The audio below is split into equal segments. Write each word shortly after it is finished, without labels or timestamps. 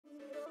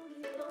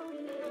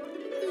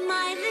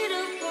My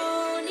little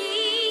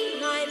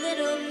pony, my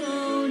little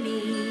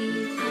pony.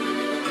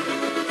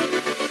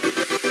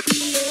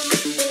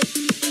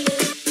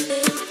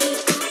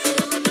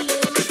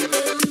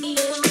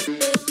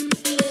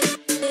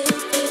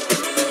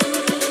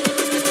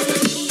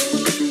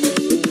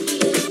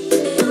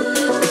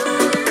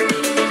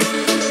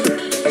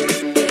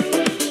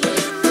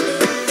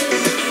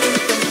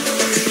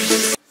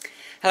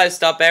 Hello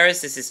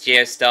Starbearers, this is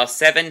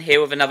GeoStar7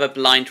 here with another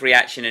blind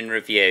reaction and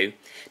review.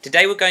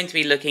 Today we're going to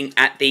be looking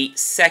at the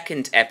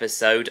second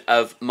episode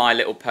of My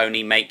Little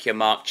Pony Make Your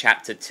Mark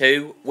Chapter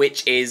 2,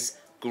 which is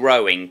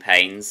Growing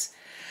Pains.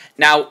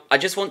 Now, I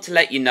just want to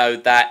let you know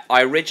that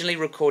I originally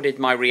recorded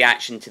my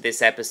reaction to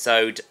this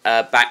episode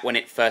back when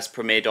it first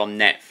premiered on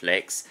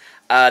Netflix.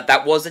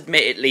 That was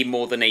admittedly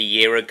more than a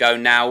year ago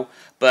now,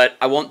 but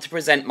I want to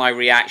present my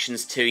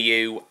reactions to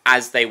you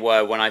as they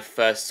were when I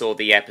first saw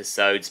the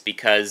episodes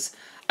because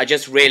I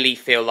just really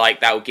feel like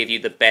that will give you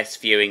the best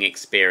viewing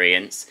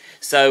experience.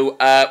 So,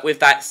 with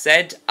that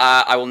said,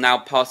 I will now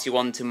pass you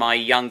on to my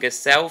younger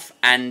self,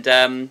 and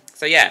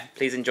so yeah,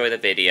 please enjoy the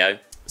video.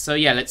 So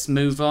yeah, let's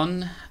move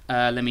on.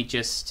 Let me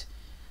just...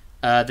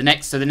 the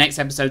next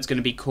episode's going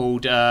to be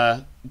called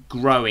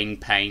Growing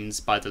Pains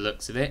by the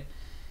looks of it.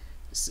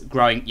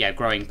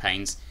 Growing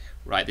Pains.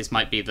 Right, this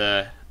might be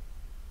the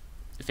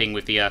thing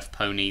with the Earth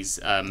Ponies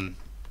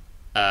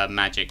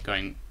magic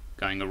going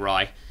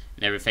awry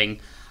and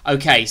everything.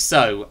 Okay,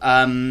 so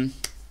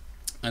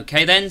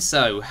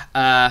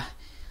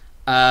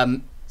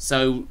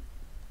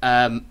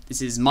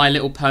this is My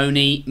Little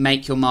Pony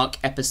Make Your Mark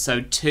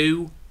Episode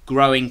 2,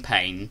 Growing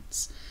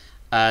Pains.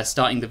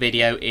 Starting the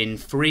video in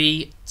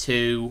 3,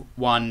 2,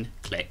 1,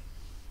 click.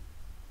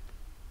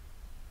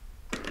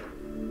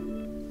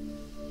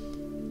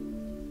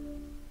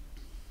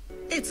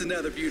 It's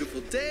another beautiful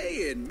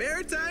day in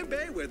Maritime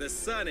Bay where the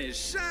sun is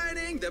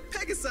shining, the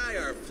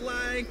Pegasi are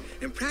flying,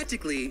 and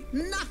practically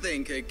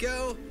nothing could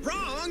go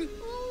wrong.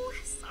 Oh,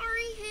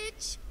 sorry,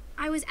 Hitch.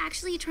 I was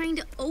actually trying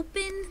to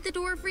open the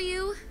door for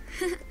you.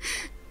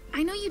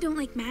 I know you don't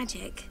like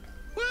magic.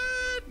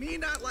 What? Me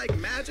not like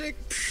magic?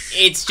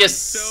 It's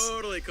just... I'm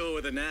totally cool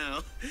with it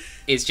now.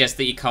 It's just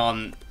that you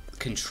can't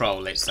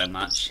control it so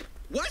much.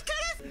 What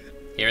kind of...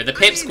 Here are the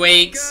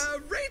pipsqueaks.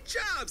 Great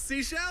job,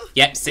 Seashell.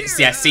 Yep,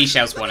 yeah,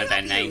 Seashell's one of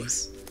their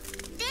names.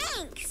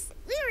 Thanks.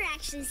 We were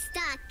actually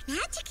stuck.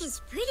 Magic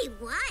is pretty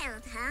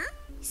wild, huh?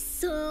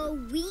 So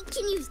we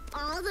can use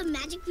all the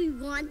magic we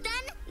want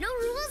then? No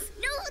rules?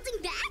 No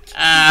holding back?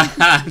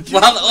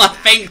 Well, I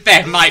think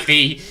there might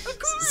be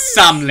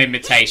some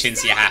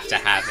limitations you have to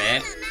have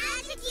it.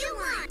 Magic you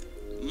want.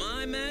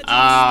 My magic.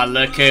 Ah,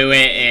 look who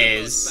it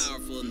is.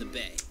 Powerful in the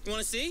bay. You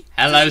want to see?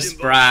 Hello,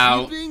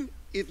 Sprout.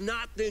 If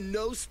not, then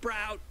no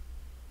Sprout.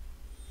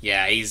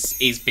 Yeah,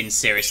 he's been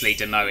seriously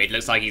demoted.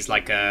 Looks like he's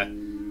like a,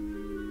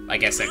 I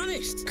guess, a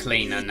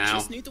cleaner now.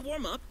 Just need to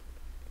warm up.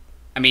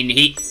 I mean,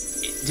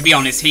 to be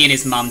honest, he and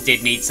his mum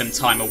did need some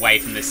time away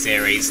from the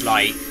series.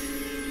 Like,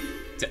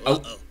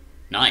 oh,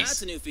 nice.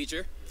 That's a new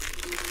feature.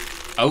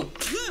 Oh.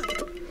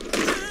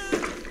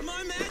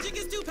 My magic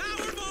is too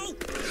powerful.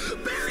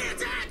 Berry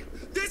attack!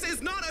 This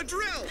is not a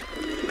drill.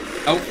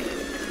 Oh.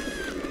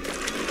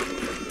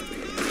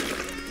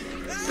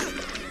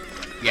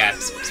 Yeah,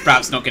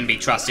 Sprout's not going to be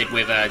trusted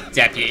with a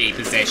deputy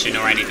position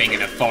or anything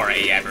in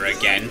authority ever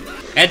again.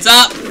 Heads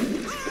up!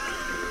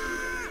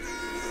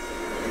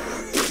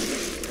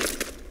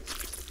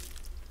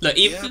 Look,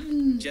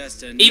 even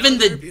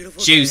the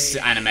juice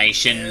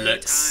animation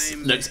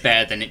looks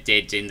better than it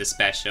did in the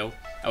special.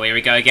 Oh, here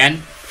we go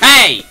again.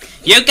 Hey!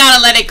 You gotta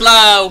let it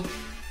glow!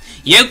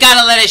 You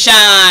gotta let it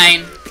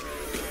shine!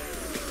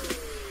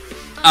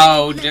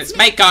 Oh, just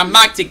make our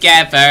mark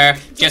together.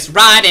 Just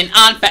riding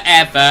on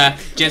forever.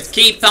 Just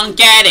keeps on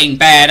getting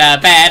better,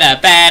 better,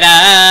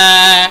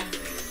 better.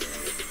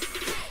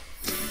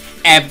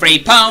 Every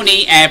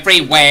pony,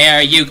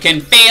 everywhere. You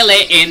can feel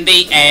it in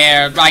the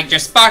air. Like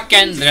just spark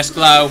and just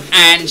glow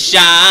and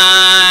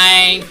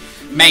shine.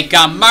 Make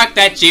a mark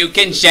that you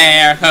can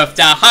share. Hoof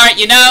to heart,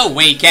 you know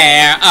we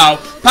care. Oh,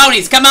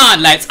 ponies, come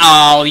on, let's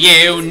all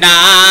unite.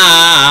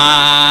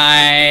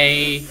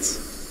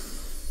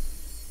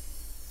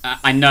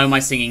 I know my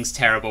singing's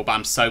terrible, but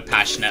I'm so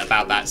passionate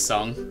about that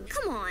song.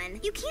 Come on,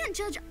 you can't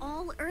judge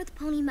all Earth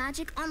Pony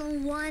magic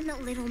on one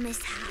little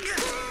mishap.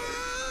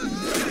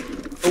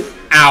 Oh,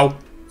 ow.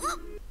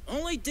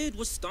 All I did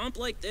was stomp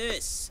like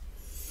this.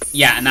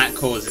 Yeah, and that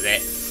causes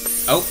it.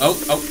 Oh,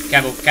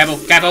 careful, careful,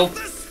 careful.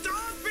 The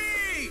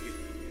stomping!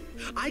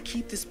 I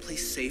keep this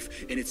place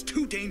safe, and it's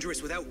too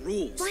dangerous without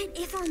rules. But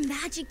if our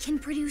magic can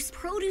produce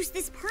produce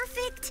this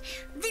perfect,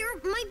 there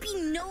might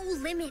be no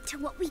limit to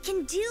what we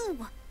can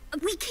do.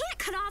 We can't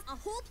cut off a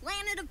whole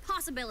planet of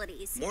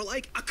possibilities. More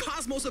like a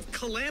cosmos of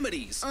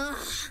calamities.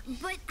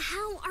 But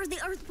how are the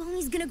Earth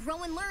Ponies gonna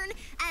grow and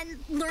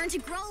learn to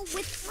grow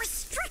with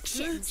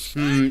restrictions?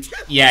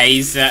 Yeah,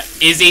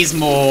 Izzy's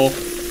more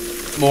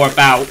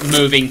about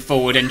moving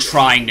forward and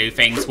trying new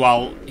things,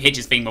 while Hitch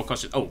is being more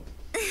cautious. Oh.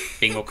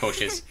 being more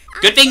cautious.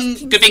 Good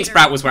thing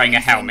Sprout was wearing a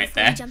helmet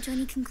there. Jump to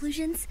any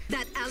conclusions?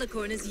 That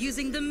alicorn is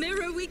using the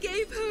mirror we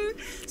gave her.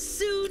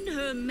 Soon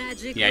her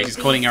magic. Yeah, he's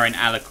calling her an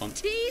alicorn.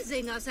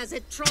 Teasing us as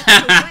it trots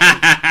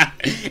away.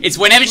 It's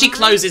whenever she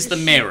closes the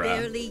She mirror.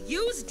 barely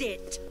used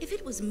it. If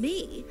it was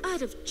me, I'd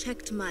have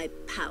checked my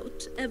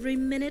pout every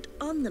minute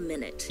on the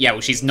minute. Yeah,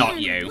 well, she's not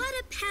And you. what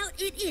a pout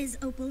it is,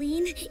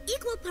 Opaline.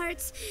 Equal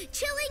parts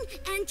chilling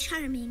and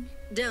charming.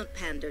 Don't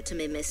pander to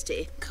me,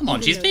 Misty. Come on,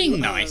 Even she's though being you are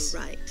nice.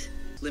 Right.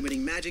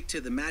 Limiting magic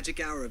to the magic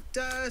hour of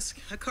dusk.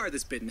 A card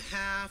that's bit in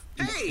half.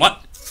 Hey!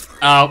 What?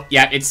 Oh,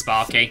 yeah, it's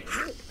Sparky.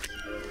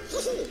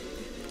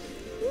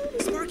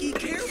 Sparky,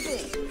 careful!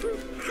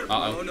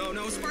 Uh-oh. Oh,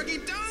 no, Sparky,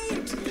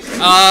 don't!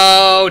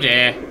 Oh,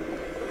 dear.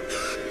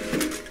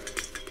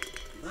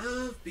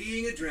 Love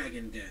being a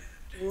dragon dad.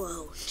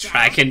 Whoa.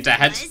 Dragon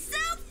Dad. That's so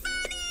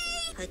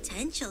funny!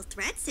 Potential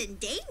threats and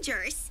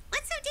dangers.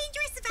 What's so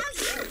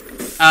dangerous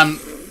about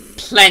you?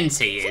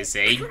 Plenty,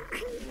 Izzy.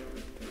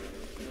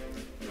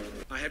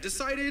 I have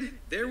decided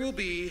there will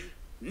be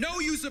no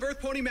use of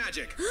Earth Pony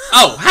magic.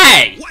 Oh,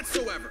 hey!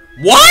 Whatsoever.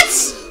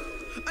 What?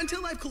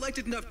 Until I've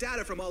collected enough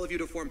data from all of you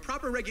to form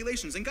proper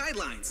regulations and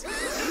guidelines.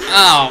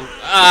 Oh,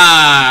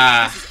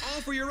 This is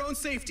all for your own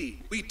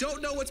safety. We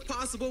don't know what's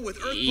possible with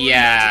Earth Pony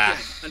Yeah.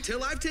 magic yet.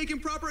 Until I've taken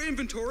proper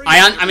inventory.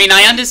 I mean,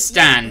 I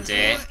understand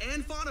it. Flora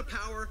and fauna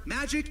power,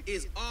 magic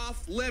is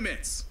off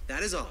limits.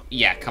 That is all.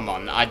 Yeah, come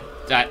on.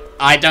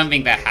 I don't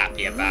think they're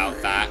happy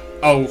about that.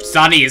 Oh,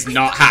 Sunny is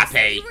not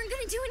happy. You weren't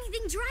gonna do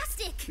anything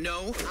drastic.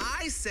 No,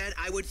 I said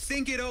I would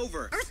think it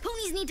over. Earth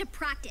ponies need to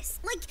practice,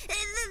 like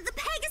the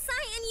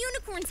Pegasi and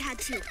unicorns had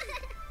to.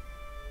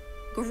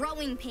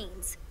 Growing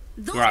pains.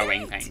 Those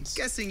Growing aren't. pains.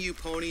 Guessing you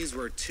ponies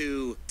were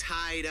too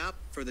tied up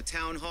for the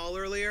town hall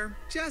earlier.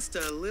 Just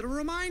a little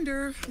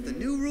reminder of the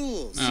new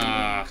rules.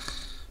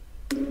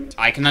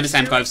 I can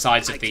understand both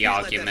sides of the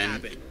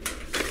argument,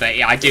 but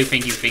yeah, I do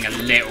think he's being a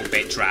little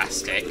bit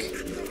drastic.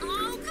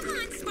 Oh, come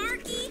on,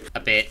 Sparky. A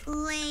bit.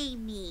 Play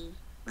me.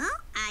 Well,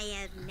 I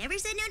have never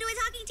said no to a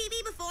talking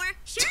TV before.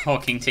 Sure.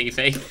 Talking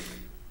TV.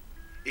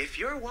 If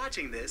you're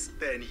watching this,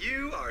 then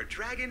you are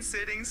dragon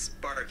sitting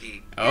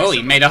Sparky. Oh,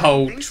 he made a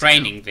whole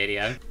training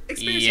video.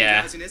 Experiencing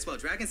Yeah. drowsiness while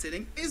dragon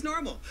sitting is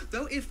normal,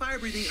 though if fire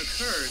breathing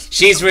occurs,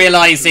 She's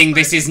realizing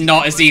this is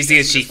not as easy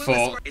as she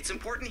thought. It's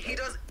important he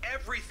does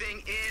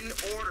everything in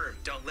order.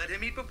 Don't let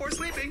him eat before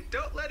sleeping.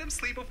 Don't let him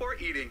sleep before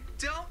eating.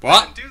 Don't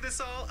What? let him do this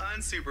all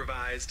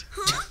unsupervised.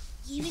 Huh?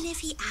 Even if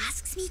he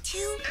asks me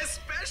to?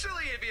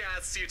 Especially if he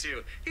asks you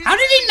to. He's How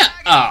did he know?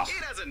 dragon. Oh. He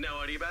doesn't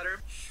know any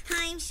better.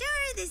 I'm sure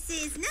this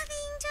is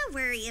nothing to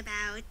worry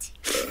about.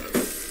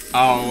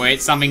 Oh,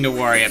 it's something to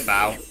worry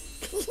about.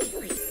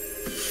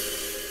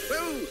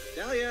 Whoa,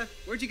 Dahlia,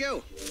 where'd you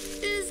go?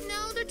 Is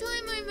now the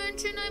time I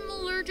mention I'm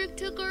allergic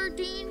to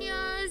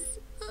gardenias?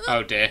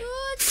 Oh dear.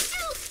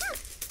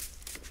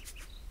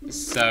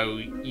 So,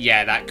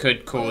 yeah, that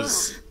could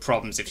cause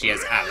problems if she has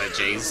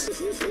allergies.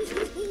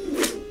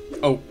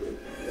 Oh.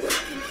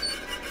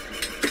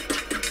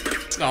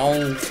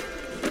 Oh.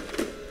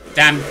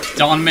 Damn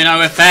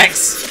domino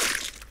effects.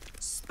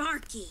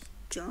 Sparky,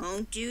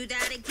 don't do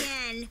that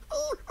again.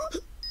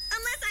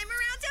 Unless I'm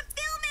around to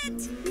film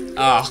it.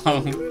 Oh.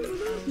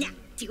 Now,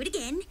 do it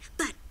again,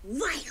 but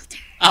wilder.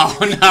 Oh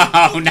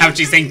no, now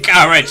she's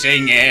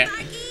encouraging it.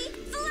 Sparky,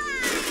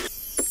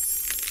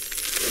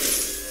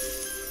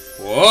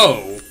 fly!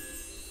 Whoa.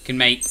 Can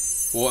make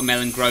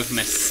watermelon grow from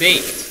a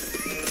seed.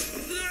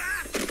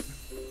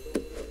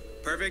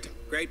 Perfect.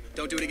 Great.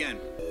 Don't do it again.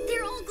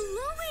 They're all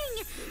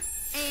glowing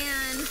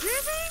and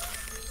moving.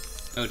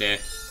 Oh dear.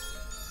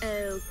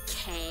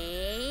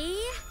 Okay.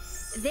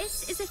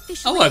 This is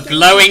officially. Oh, a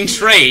glowing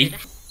tree.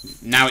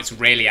 Now it's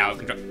really out of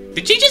control.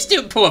 Did she just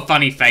pull a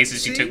funny face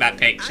as she took that I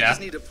picture? just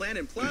need to plan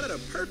and plot out a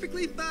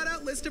perfectly thought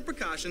out list of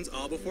precautions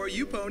all before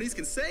you ponies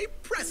can say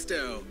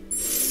presto.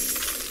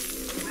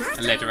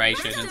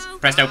 Alliteration.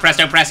 Presto,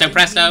 presto, presto,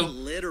 presto.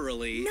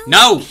 Literally.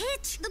 No.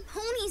 Hit the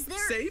ponies. They're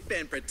Safe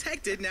and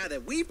protected now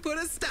that we've put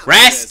a stop to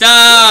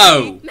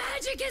Presto!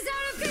 Magic is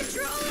out of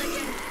control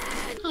again.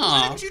 this. Why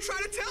Aw, didn't you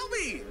try to tell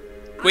me?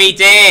 we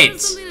did.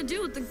 Something to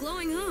do with the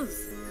glowing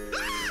hooves.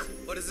 Ah!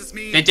 What does this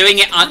mean? They're doing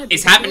it.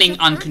 It's happening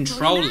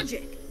uncontrollably.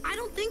 Magic. I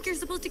don't think you're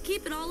supposed to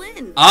keep it all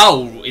in.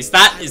 Oh, is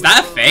that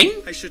a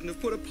thing? I shouldn't have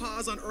put a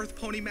pause on Earth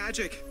Pony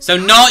magic. So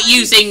not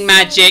using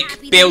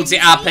magic builds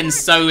it up, and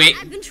so it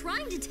I've been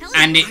trying to tell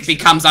and you. it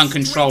becomes The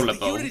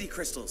uncontrollable. Unity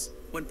crystals.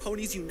 When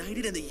ponies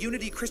united and the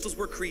Unity crystals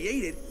were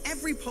created,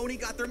 every pony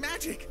got their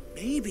magic.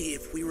 Maybe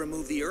if we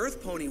remove the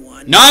Earth Pony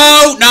one.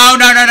 No, no,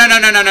 no, no, no, no,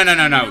 no, no, no, no,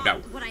 no, no, no.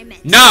 What I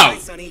meant. No.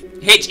 Right, Sonny?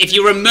 Hitch, if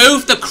you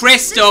remove the The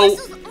crystal.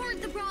 crystals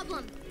aren't the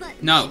problem,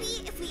 but No.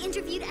 maybe if we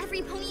interviewed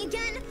every pony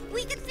again,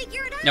 we could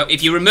figure it out. No,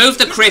 if you remove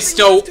the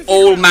crystal,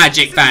 all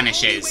magic It's the only way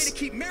vanishes. to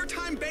keep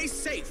maritime base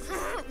safe.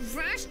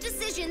 Rash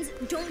decisions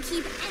don't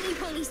keep any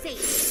pony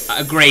safe.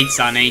 Agreed,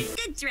 Sonny.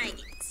 Good dragon.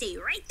 Stay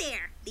right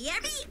there. The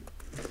Abby?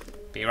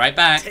 Be right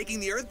back. Taking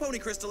the Earth Pony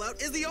crystal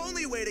out is the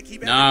only way to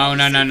keep. No.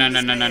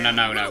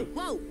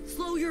 Whoa,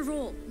 slow your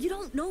roll. You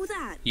don't know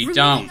that. You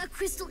don't. Removing a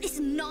crystal is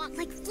not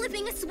like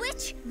flipping a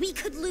switch. We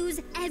could lose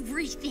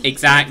everything.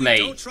 Exactly. If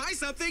we don't try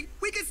something,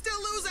 we could still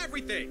lose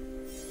everything.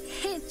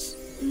 Hitch,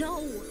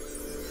 no.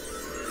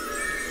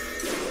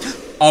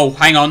 Oh,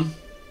 hang on.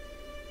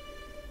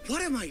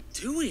 What am I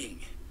doing?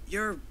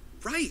 You're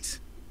right.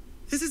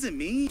 This isn't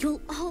me. You'll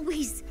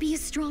always be a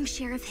strong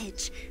Sheriff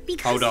Hitch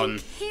because Hold on. you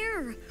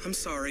care. I'm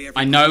sorry.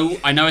 I know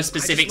a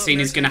specific scene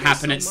is going to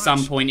happen at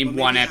some point in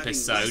one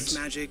episode.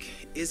 Magic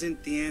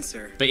isn't the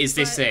answer. But is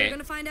this We're it?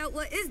 gonna find out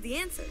what is the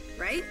answer,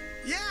 right?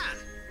 Yeah.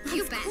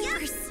 Of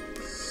course.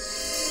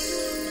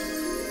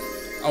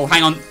 Oh,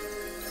 hang on.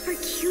 Our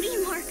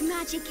cutie mark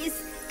magic is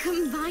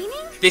combining?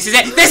 This is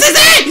it. This is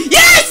it!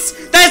 Yes!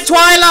 There's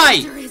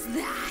Twilight! Or is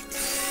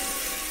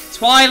that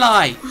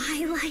Twilight.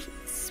 Twilight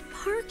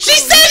Sparkle? She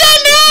said her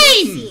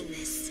name! Seeing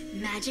this,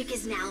 magic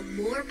is now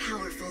more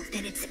powerful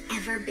than it's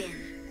ever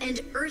been. And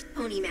Earth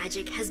Pony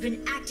magic has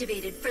been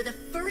activated for the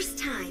first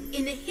time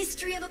in the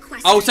history of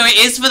Equestria. Oh, so it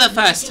is for the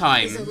first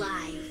Magic is time.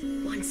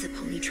 alive. Once a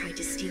pony tried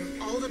to steal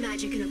all the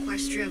magic in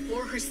Equestria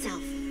for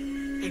herself,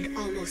 and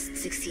almost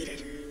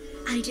succeeded.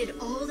 I did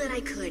all that I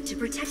could to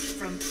protect it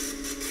from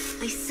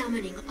by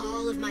summoning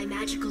all of my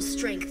magical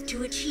strength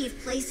to achieve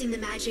placing the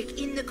magic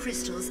in the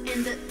crystals,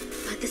 and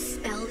but the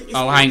spell is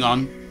Oh, hang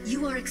on.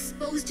 You are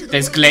exposed to the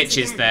There's world once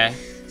glitches again. there.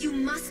 You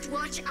must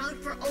watch out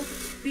for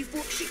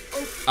before she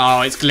opens.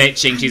 Oh, it's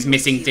glitching. She's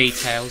missing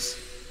details.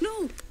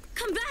 No,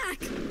 come back.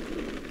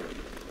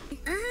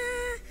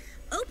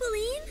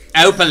 Opaline?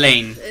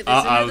 Opaline. If it's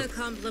Uh-oh. another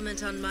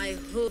compliment on my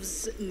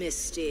hooves,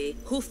 Misty,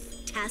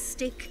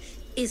 hooftastic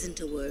isn't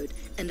a word,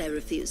 and I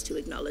refuse to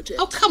acknowledge it.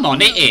 Oh, come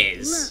on, it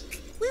is. Look,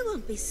 we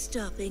won't be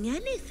stopping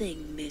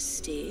anything,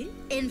 Misty.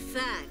 In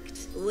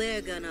fact,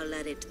 we're gonna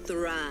let it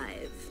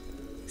thrive,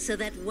 so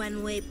that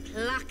when we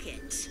pluck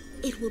it,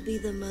 it will be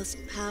the most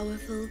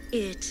powerful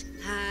it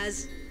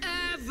has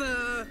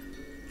ever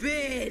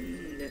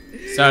been.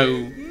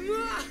 So,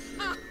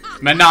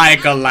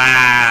 maniacal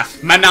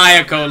laugh.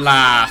 Maniacal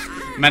laugh.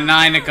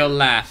 Maniacal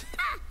laugh.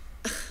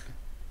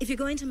 If you're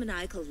going to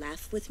maniacal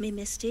laugh with me,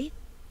 Misty,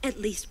 at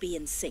least be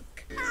in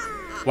sync.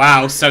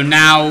 Wow, so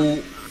now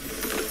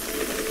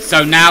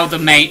the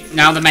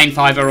main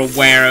five are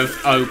aware of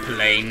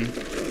Opaline.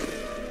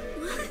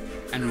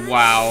 And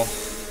wow.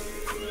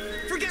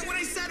 Forget what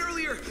I said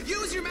earlier.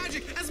 Use your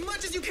magic as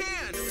much as you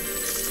can.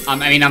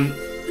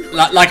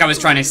 Like I was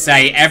trying to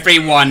say,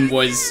 everyone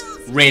was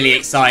really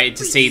excited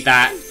to see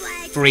that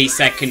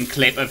 3-second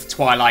clip of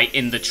Twilight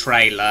in the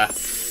trailer,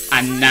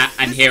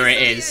 and here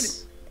it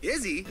is.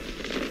 Izzy.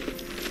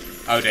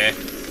 Oh dear.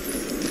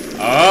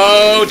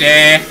 Oh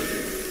dear.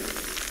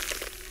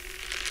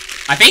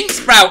 I think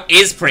Sprout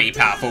is pretty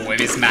powerful with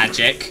his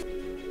magic.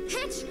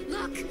 Hitch,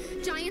 look!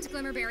 Giant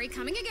Glimmerberry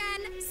coming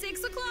again.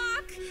 6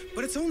 o'clock.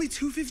 But it's only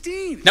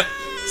 2:15. No,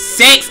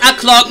 6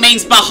 o'clock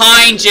means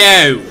behind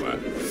you.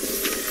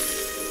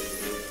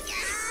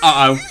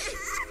 Uh-oh.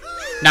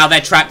 Now they're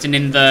trapped and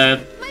in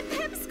the... My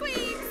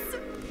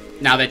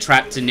pipsqueaks! Now they're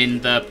trapped and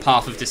in the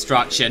path of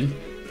destruction.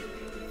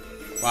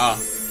 Wow.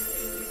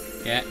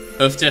 Yeah,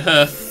 hoof to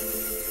hoof.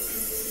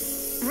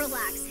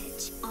 Relax,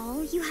 Hitch.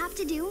 All you have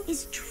to do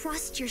is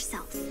trust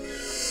yourself.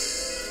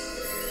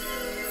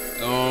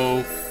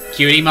 Oh,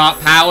 cutie mark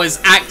powers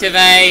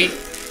activate.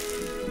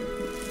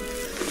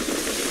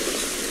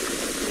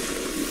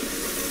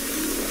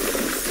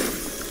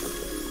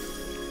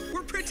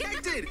 We're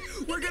protected.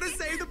 We're gonna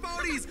save the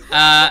ponies. We're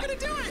Uh, gonna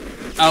do it.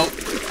 Oh.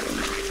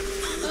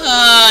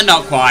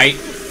 Not quite.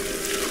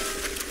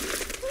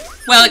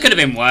 Well, it could have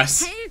been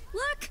worse. Hey,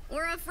 look!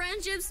 We're a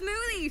friendship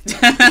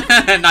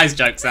smoothie! Nice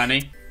joke,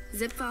 Sunny.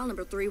 Zip file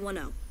number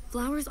 310.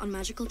 Flowers on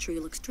magical tree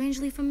look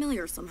strangely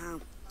familiar somehow.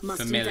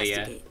 Must Familiar.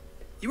 investigate.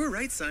 You were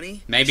right,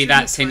 Sonny. Maybe Shouldn't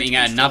that's have tried hinting to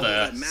at control all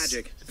another that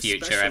magic,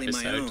 future especially my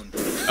episode. own.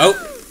 Oh.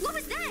 What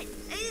was that?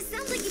 It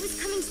sounds like it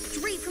was coming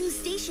straight from the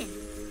station.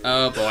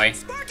 Oh boy.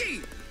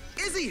 Sparky!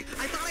 Izzy,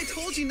 I thought I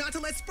told you not to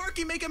let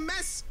Sparky make a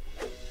mess.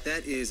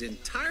 That is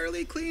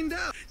entirely cleaned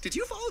up. Did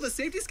you follow the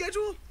safety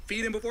schedule?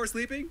 Feed him before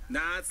sleeping,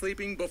 not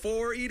sleeping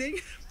before eating.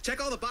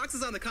 Check all the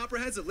boxes on the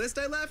comprehensive list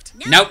I left.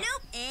 Nope.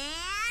 And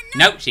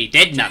Nope, she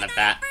did none of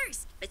that.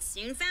 First, but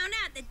soon found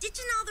out that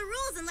ditching all the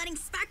rules and letting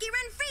Sparky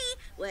run free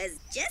was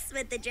just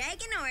what the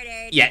dragon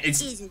ordered. Yeah,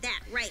 it's Isn't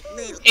that right,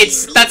 little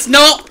that's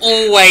not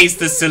always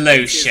the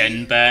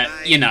solution, but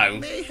you know,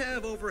 May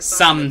have overthought it a bit.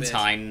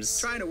 sometimes.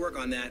 Trying to work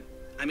on that.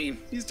 I mean,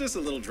 he's just a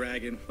little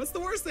dragon. What's the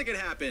worst that could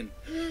happen?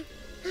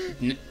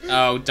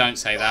 Oh, don't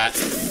say that.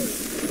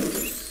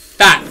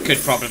 That could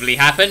probably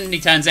happen. He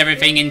turns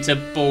everything into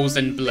balls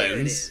and There it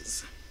balloons.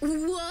 is.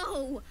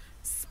 Whoa!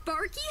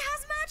 Sparky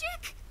has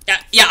magic?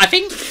 Yeah, I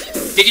think.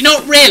 Did you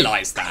not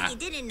realise You that?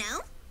 didn't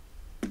know?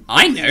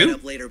 I Clean it knew.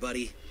 up later,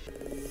 buddy.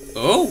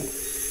 Oh.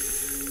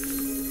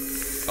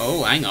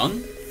 Oh, hang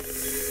on.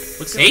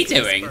 What's he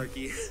doing?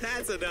 Sparky,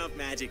 that's enough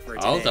magic for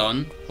today. Hold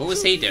on. What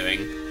was he doing?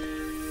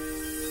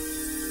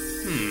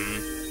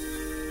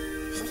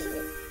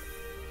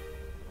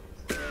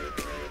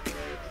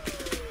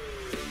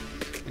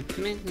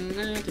 Hang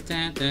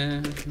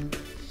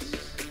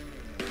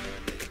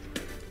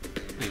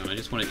on, I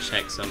just want to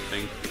check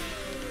something.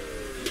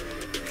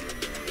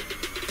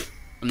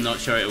 I'm not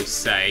sure it'll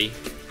say.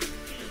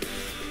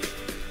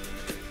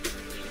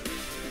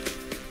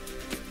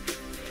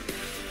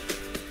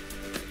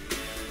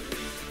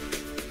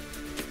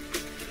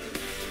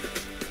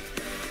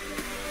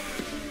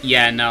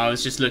 Yeah, no, I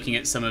was just looking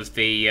at some of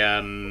the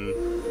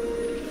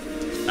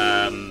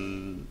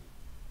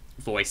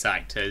voice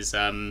actors.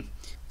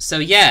 So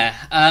yeah,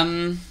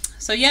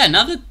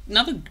 another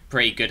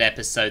pretty good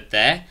episode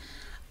there.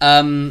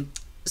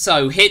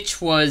 So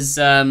Hitch was,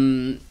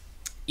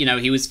 you know,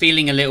 he was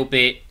feeling a little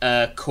bit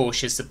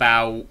cautious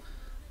about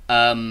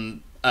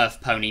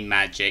Earth Pony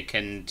magic,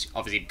 and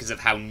obviously because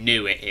of how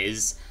new it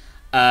is.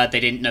 They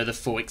didn't know the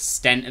full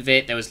extent of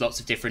it. There was lots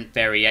of different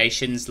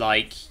variations,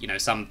 like, you know,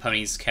 some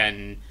ponies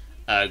can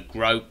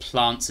grow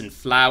plants and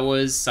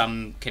flowers,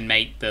 some can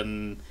make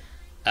them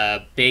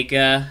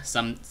bigger,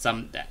 some,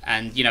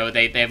 and, you know,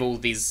 they have all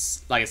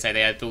these, like I say,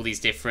 they have all these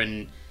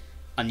different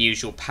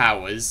unusual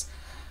powers.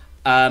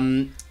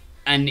 And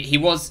it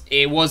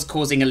was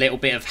causing a little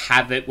bit of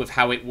havoc with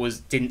how it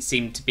didn't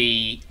seem to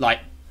be,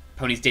 like,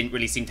 ponies didn't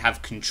really seem to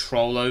have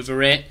control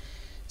over it.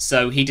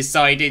 So he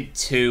decided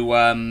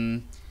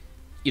to,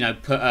 you know,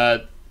 put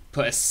a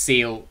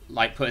seal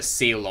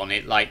on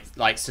it,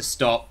 like to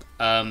stop,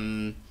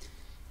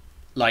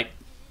 like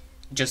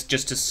just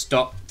to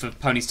stop, for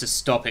ponies to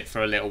stop it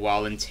for a little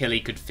while until he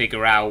could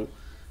figure out,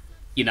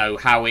 you know,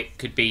 how it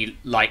could be,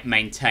 like,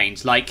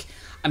 maintained. Like,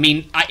 I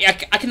mean, I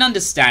can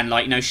understand,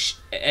 like, you know,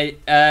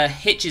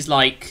 Hitch is,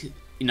 like,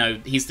 you know,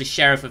 he's the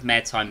sheriff of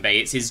Maritime Bay.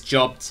 It's his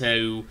job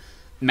to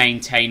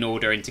maintain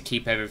order and to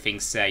keep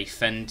everything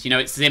safe. And, you know,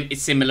 it's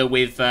similar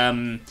with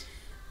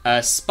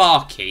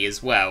Sparky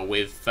as well,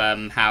 with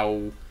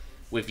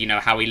you know,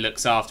 how he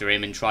looks after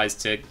him and tries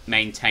to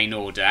maintain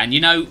order. And,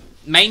 you know,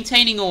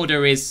 maintaining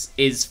order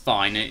is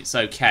fine, it's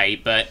okay,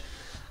 but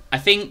I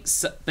think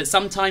but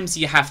sometimes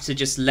you have to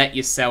just let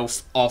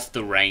yourself off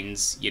the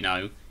reins, you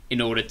know, in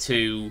order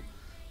to,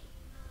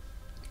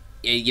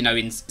 you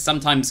know,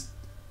 sometimes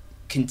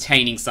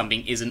containing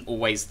something isn't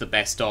always the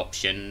best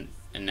option,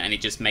 and it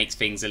just makes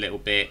things a little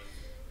bit,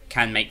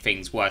 can make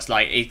things worse.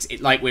 Like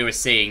like we were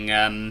seeing,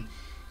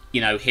 you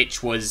know,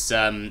 Hitch was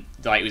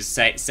like was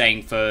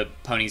saying for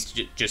ponies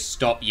to just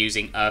stop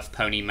using Earth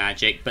Pony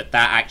magic, but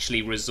that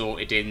actually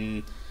resulted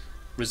in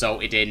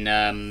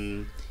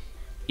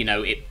you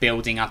know, it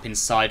building up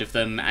inside of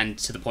them, and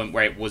to the point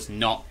where it was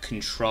not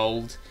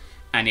controlled,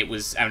 and it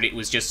was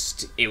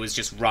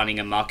just running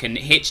amok. And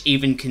Hitch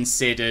even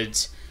considered,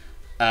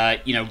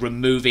 you know,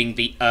 removing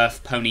the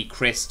Earth Pony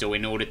crystal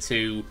in order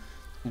to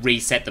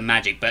reset the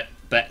magic,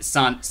 but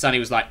Sunny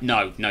was like,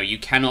 no, you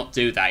cannot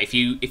do that. If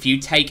you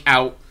take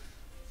out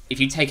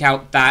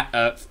that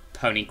Earth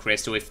Pony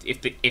crystal,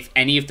 if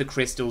any of the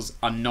crystals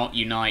are not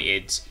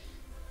united,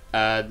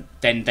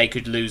 then they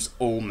could lose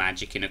all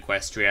magic in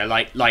Equestria.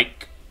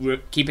 Like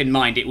keep in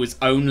mind, it was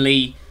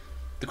only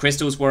the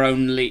crystals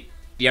only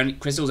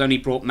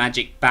brought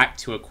magic back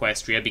to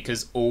Equestria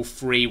because all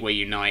three were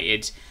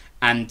united,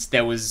 and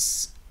there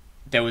was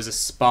a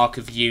spark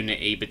of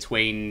unity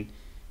between,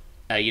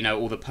 you know,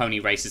 all the pony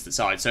races that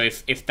side. So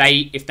if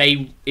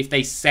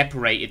they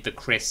separated the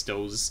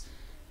crystals,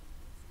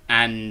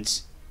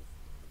 and,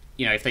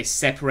 you know, if they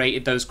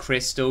separated those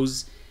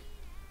crystals,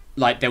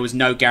 like, there was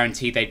no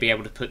guarantee they'd be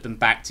able to put them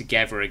back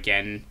together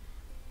again,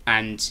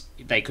 and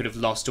they could have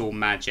lost all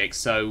magic.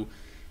 So,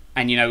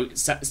 and, you know,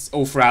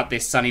 all throughout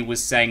this, Sunny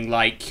was saying,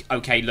 like,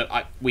 okay, look,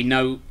 I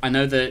know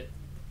that,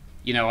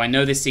 you know, I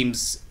know this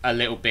seems a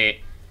little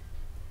bit,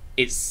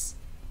 it's,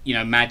 you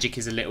know, magic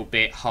is a little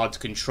bit hard to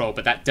control,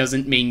 but that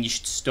doesn't mean you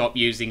should stop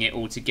using it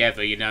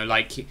altogether. You know,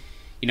 like,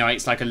 you know,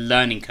 it's like a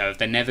learning curve.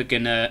 They're never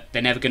gonna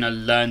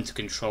learn to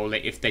control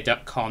it if they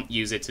can't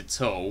use it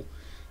at all.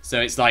 So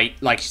it's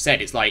like you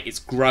said, it's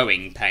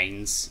growing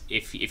pains,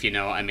 if you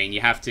know what I mean.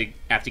 You have to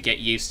get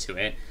used to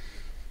it.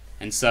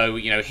 And so,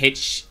 you know,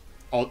 Hitch,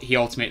 he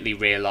ultimately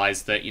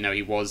realized that, you know,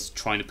 he was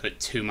trying to put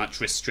too much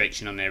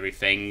restriction on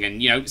everything.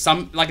 And, you know,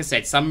 like I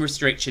said, some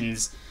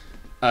restrictions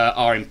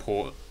are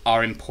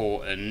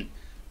important,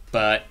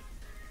 but,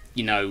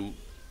 you know,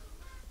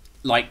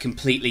 like,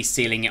 completely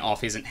sealing it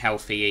off isn't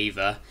healthy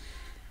either.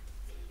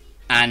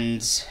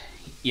 And,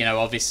 you know,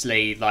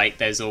 obviously, like,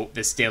 there's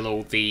still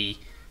all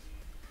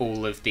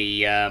of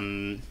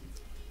the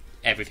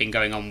everything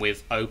going on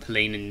with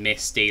Opaline and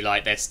Misty.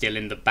 Like, they're still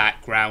in the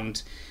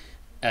background,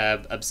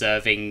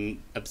 observing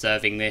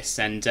this.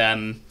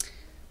 And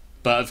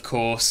but of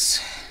course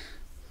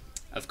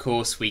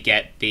we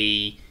get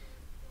the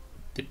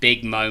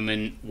big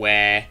moment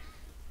where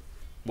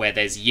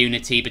there's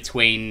unity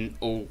between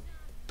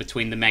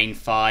the main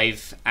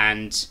five,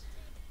 and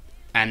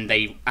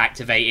they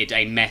activated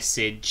a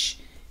message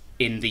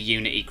in the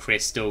Unity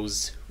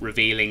crystals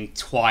revealing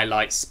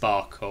Twilight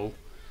Sparkle.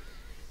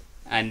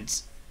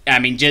 And I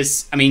mean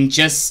just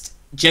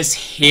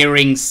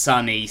hearing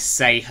Sunny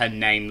say her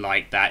name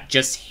like that,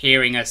 just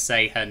hearing her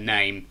say her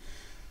name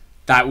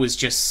that was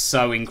just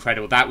so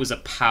incredible. That was a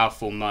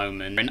powerful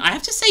moment. And I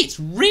have to say, it's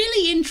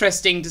really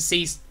interesting to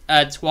see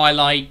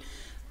Twilight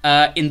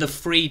in the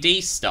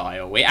 3D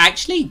style. It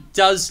actually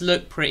does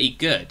look pretty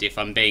good, if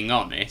I'm being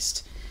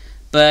honest.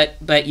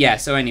 But yeah,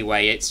 so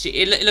anyway,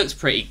 it looks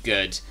pretty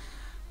good.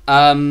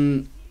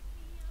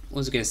 What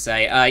was I going to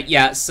say?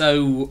 Yeah,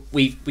 so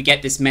we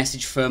get this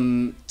message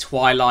from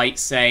Twilight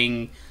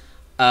saying,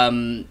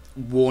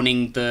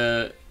 warning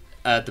the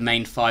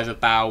main five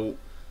about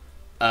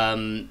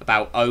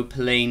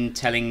Opaline,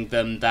 telling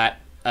them that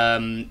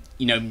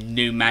you know,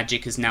 new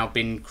magic has now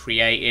been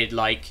created.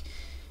 Like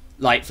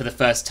for the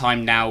first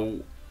time now,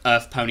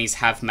 Earth ponies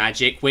have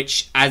magic,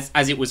 which as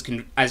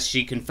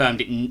she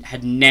confirmed, it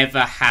had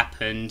never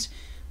happened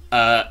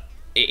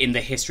in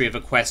the history of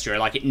Equestria.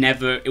 Like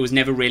it was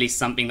never really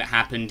something that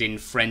happened in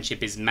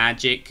Friendship is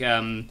Magic.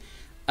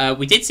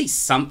 We did see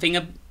something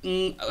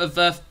of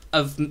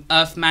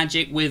Earth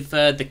magic with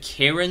the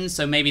Kiran,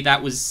 so maybe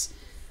that was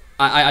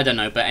I don't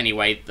know. But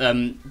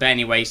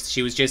anyway,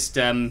 she was just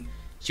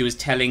she was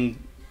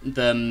telling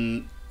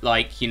them,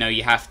 like, you know,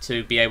 you have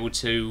to be able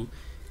to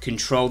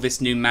control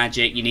this new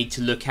magic. You need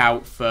to look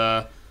out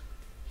for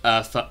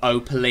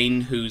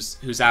Opaline,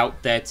 who's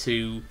out there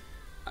to,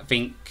 I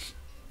think,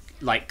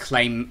 like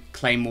claim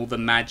all the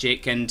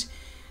magic. And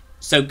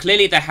so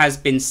clearly there has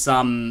been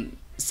some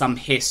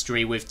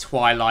history with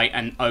Twilight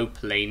and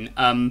Opaline.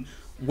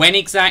 When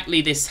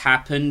exactly this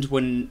happened,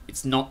 when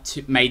it's not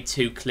made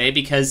too clear,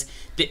 because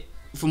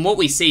from what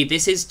we see,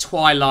 this is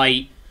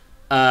Twilight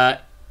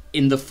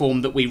in the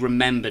form that we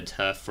remembered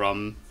her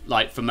from,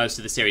 like, for most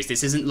of the series.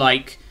 This isn't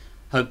like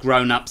her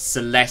grown-up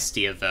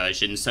Celestia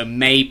version, so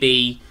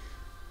maybe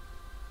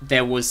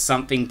there was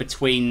something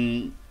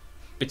between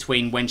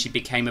when she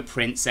became a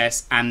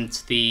princess and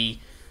the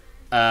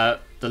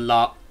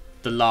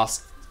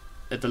last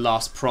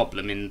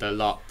problem in the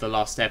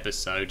last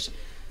episode.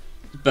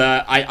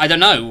 But I don't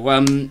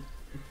know.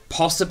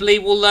 Possibly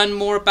we'll learn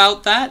more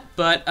about that.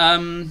 But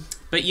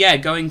yeah,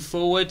 going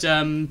forward,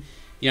 you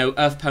know,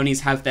 Earth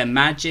ponies have their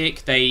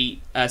magic. They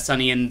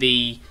Sunny and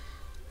the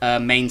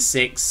main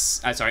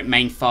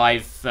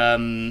five.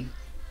 They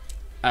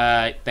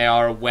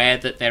are aware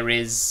that there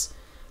is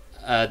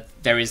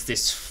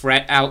this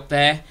threat out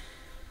there,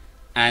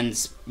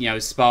 and you know,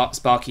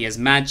 Sparky has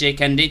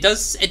magic, and it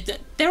does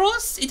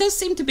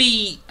seem to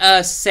be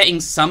setting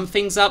some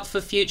things up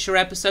for future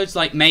episodes.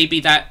 Like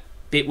maybe that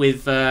bit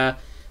with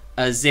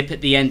Zip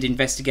at the end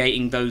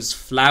investigating those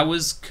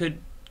flowers could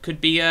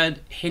be a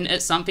hint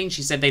at something.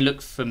 She said they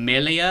look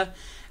familiar,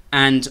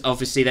 and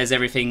obviously there's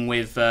everything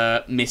with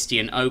Misty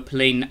and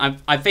Opaline.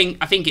 I think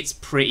it's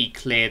pretty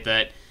clear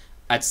that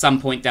at some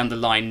point down the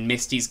line,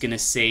 Misty's gonna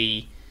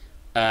see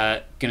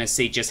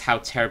just how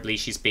terribly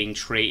she's being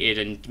treated,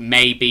 and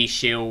maybe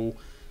she'll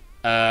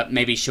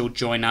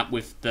join up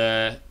with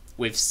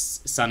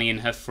Sunny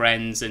and her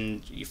friends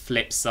and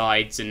flip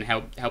sides and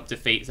help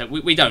defeat. So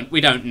we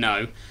don't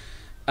know.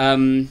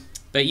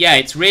 But yeah,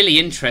 it's really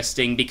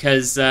interesting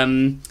because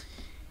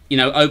you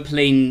know,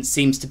 Opaline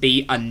seems to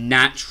be a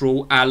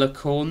natural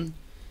alicorn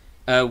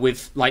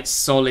with like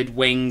solid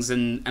wings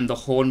and the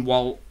horn,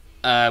 while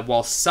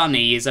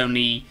Sunny is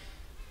only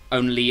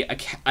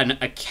an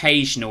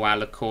occasional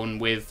alicorn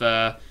with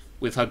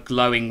her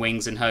glowing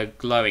wings and her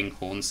glowing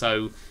horn.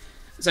 So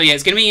yeah,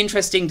 it's going to be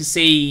interesting to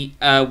see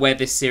where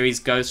this series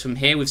goes from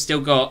here. We've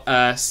still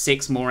got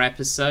 6 more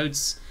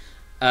episodes,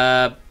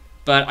 but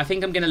I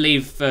think I'm going to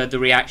leave the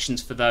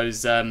reactions for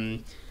those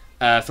for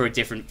a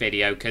different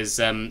video, because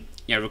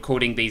you know,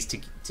 recording these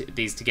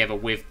together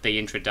with the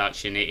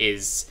introduction, it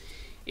is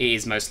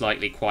most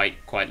likely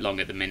quite long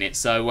at the minute.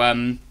 So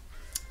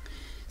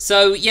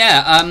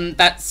yeah,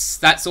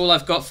 that's all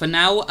I've got for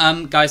now.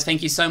 Guys,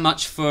 thank you so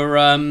much for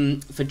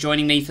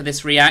joining me for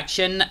this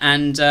reaction,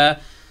 and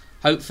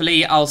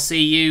hopefully I'll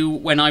see you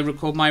when I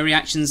record my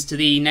reactions to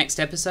the next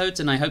episodes,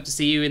 and I hope to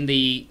see you in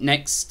the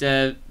next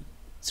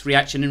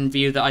reaction and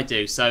review that I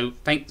do. So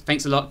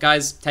thanks a lot,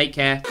 guys. Take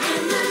care.